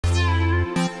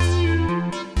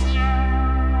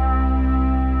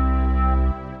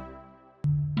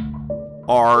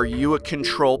Are you a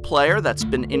control player that's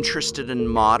been interested in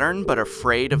Modern but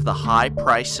afraid of the high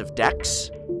price of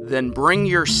decks? Then bring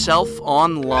yourself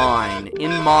online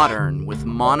in Modern with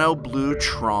MONO Blue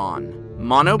Tron.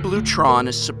 MONO Blue Tron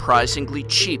is surprisingly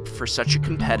cheap for such a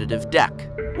competitive deck.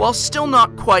 While still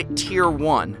not quite Tier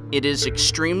 1, it is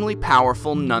extremely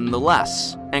powerful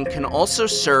nonetheless, and can also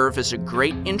serve as a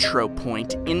great intro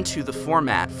point into the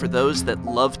format for those that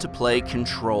love to play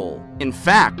Control. In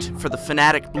fact, for the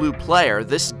fanatic blue player,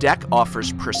 this deck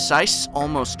offers precise,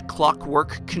 almost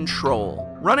clockwork control.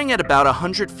 Running at about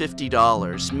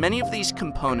 $150, many of these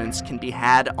components can be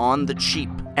had on the cheap,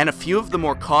 and a few of the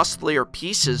more costlier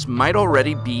pieces might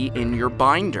already be in your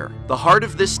binder. The heart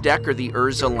of this deck are the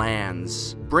Urza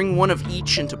lands. Bring one of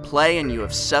each into play and you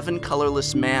have 7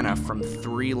 colorless mana from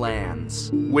 3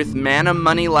 lands. With mana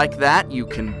money like that, you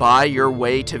can buy your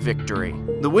way to victory.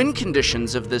 The win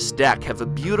conditions of this deck have a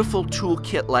beautiful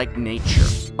toolkit-like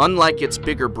nature. Unlike its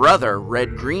bigger brother,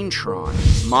 Red Green Tron,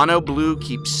 Mono Blue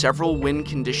keeps several win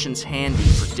conditions handy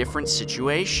for different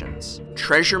situations.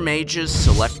 Treasure mages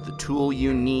select the tool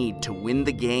you need to win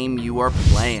the game you are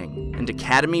playing, and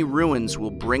Academy Ruins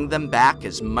will bring them back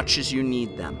as much as you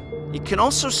need them. It can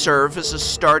also serve as a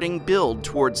starting build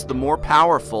towards the more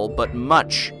powerful but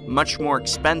much more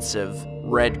expensive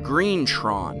Red Green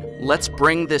Tron. Let's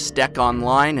bring this deck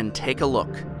online and take a look.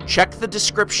 Check the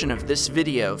description of this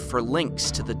video for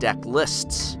links to the deck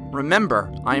lists.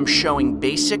 Remember, I am showing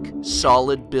basic,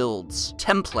 solid builds,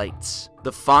 templates.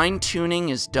 The fine-tuning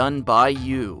is done by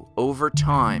you over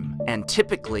time, and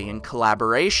typically in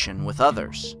collaboration with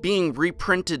others. Being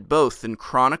reprinted both in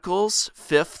Chronicles,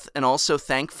 5th, and also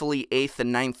thankfully 8th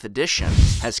and 9th edition,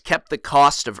 has kept the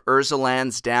cost of Urza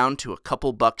lands down to a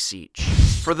couple bucks each.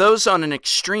 For those on an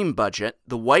extreme budget,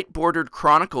 the white-bordered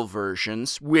Chronicle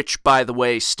versions, which by the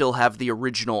way still have the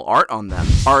original art on them,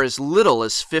 are as little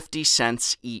as 50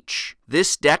 cents each.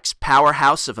 This deck's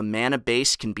powerhouse of a mana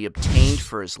base can be obtained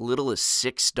for as little as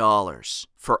 $6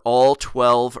 for all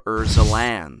 12 Urza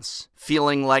lands.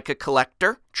 Feeling like a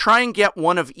collector? Try and get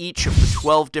one of each of the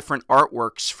 12 different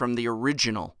artworks from the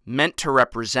original, meant to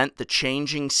represent the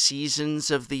changing seasons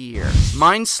of the year.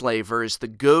 Mindslaver is the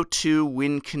go-to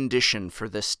win condition for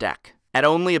this deck. At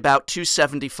only about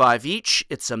 $2.75 each,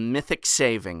 it's a mythic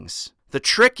savings. The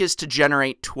trick is to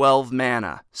generate 12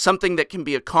 mana, something that can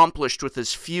be accomplished with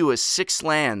as few as 6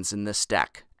 lands in this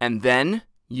deck. And then,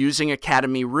 using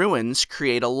Academy Ruins,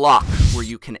 create a lock where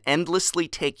you can endlessly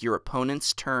take your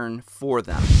opponent's turn for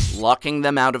them, locking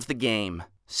them out of the game.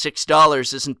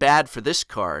 $6 isn't bad for this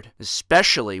card,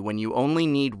 especially when you only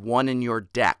need one in your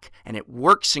deck, and it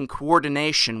works in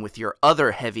coordination with your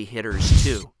other heavy hitters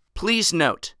too. Please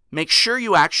note, make sure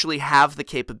you actually have the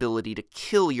capability to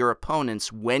kill your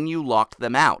opponents when you lock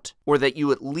them out, or that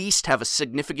you at least have a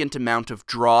significant amount of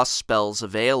draw spells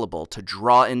available to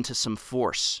draw into some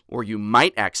force, or you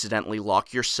might accidentally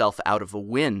lock yourself out of a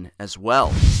win as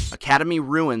well. Academy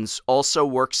Ruins also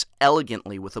works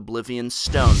elegantly with Oblivion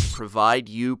Stone to provide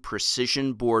you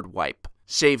precision board wipe,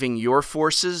 saving your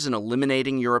forces and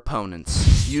eliminating your opponents.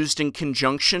 Used in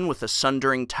conjunction with a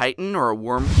Sundering Titan or a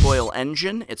Wormcoil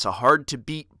engine, it's a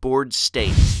hard-to-beat board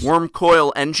state.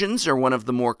 Wormcoil engines are one of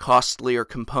the more costlier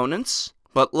components,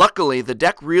 but luckily the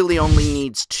deck really only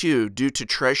needs 2 due to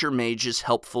Treasure Mage's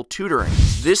helpful tutoring.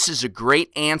 This is a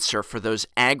great answer for those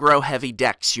aggro-heavy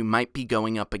decks you might be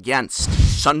going up against.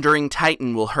 Sundering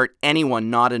Titan will hurt anyone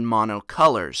not in mono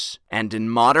colors, and in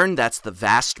Modern that's the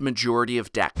vast majority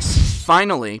of decks.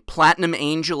 Finally, Platinum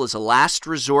Angel is a last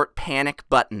resort panic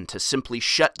button to simply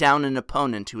shut down an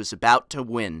opponent who is about to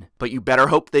win. But you better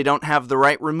hope they don't have the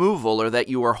right removal or that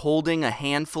you are holding a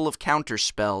handful of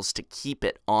counterspells to keep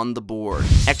it on the board.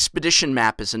 Expedition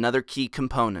Map is another key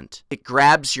component. It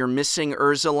grabs your missing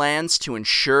Urza lands to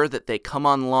ensure that they come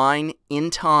online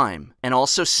in time, and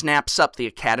also snaps up the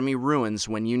Academy Ruins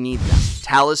when you need them.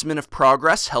 Talisman of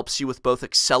Progress helps you with both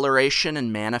acceleration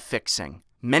and mana fixing.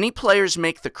 Many players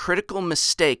make the critical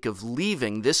mistake of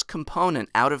leaving this component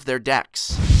out of their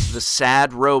decks. The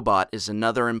Sad Robot is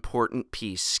another important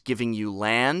piece, giving you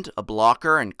land, a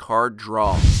blocker, and card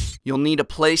draw. You'll need a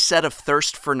playset of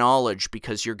Thirst for Knowledge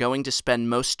because you're going to spend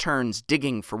most turns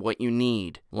digging for what you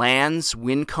need. Lands,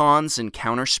 win cons, and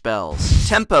counter spells.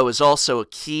 Tempo is also a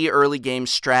key early game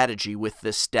strategy with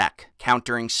this deck.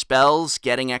 Countering spells,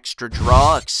 getting extra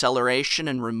draw, acceleration,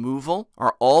 and removal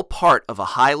are all part of a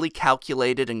highly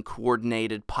calculated and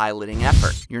coordinated piloting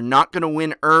effort. You're not going to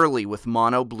win early with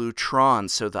Mono Blue Tron,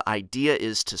 so the idea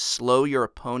is to slow your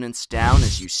opponents down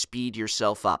as you speed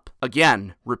yourself up.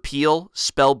 Again, Repeal,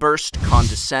 Spellburst,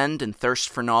 Condescend, and Thirst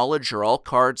for Knowledge are all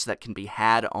cards that can be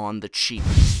had on the cheap.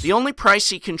 The only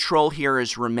pricey control here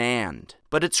is Remand,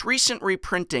 but its recent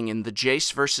reprinting in the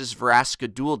Jace vs.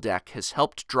 Vraska duel deck has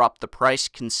helped drop the price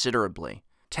considerably.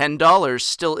 $10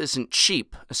 still isn't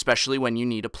cheap, especially when you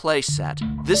need a playset.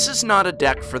 This is not a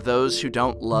deck for those who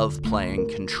don't love playing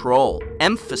control.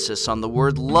 Emphasis on the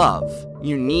word love.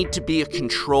 You need to be a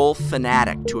control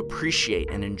fanatic to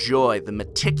appreciate and enjoy the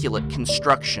meticulous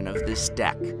construction of this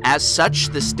deck. As such,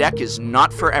 this deck is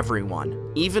not for everyone.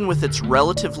 Even with its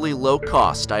relatively low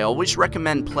cost, I always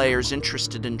recommend players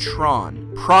interested in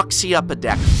Tron proxy up a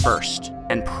deck first,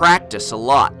 and practice a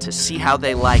lot to see how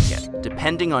they like it.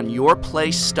 Depending on your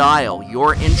play style,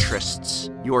 your interests,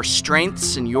 your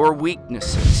strengths, and your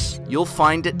weaknesses, you'll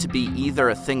find it to be either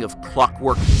a thing of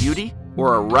clockwork beauty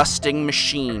or a rusting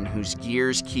machine whose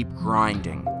gears keep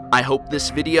grinding. I hope this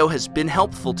video has been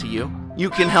helpful to you. You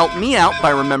can help me out by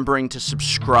remembering to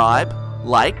subscribe,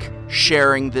 like,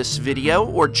 sharing this video,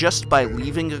 or just by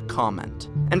leaving a comment.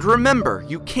 And remember,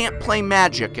 you can't play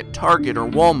Magic at Target or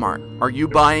Walmart. Are you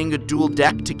buying a dual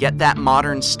deck to get that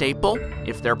modern staple?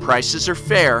 If their prices are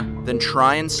fair, then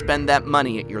try and spend that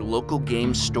money at your local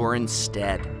game store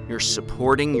instead. You're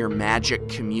supporting your Magic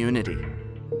community.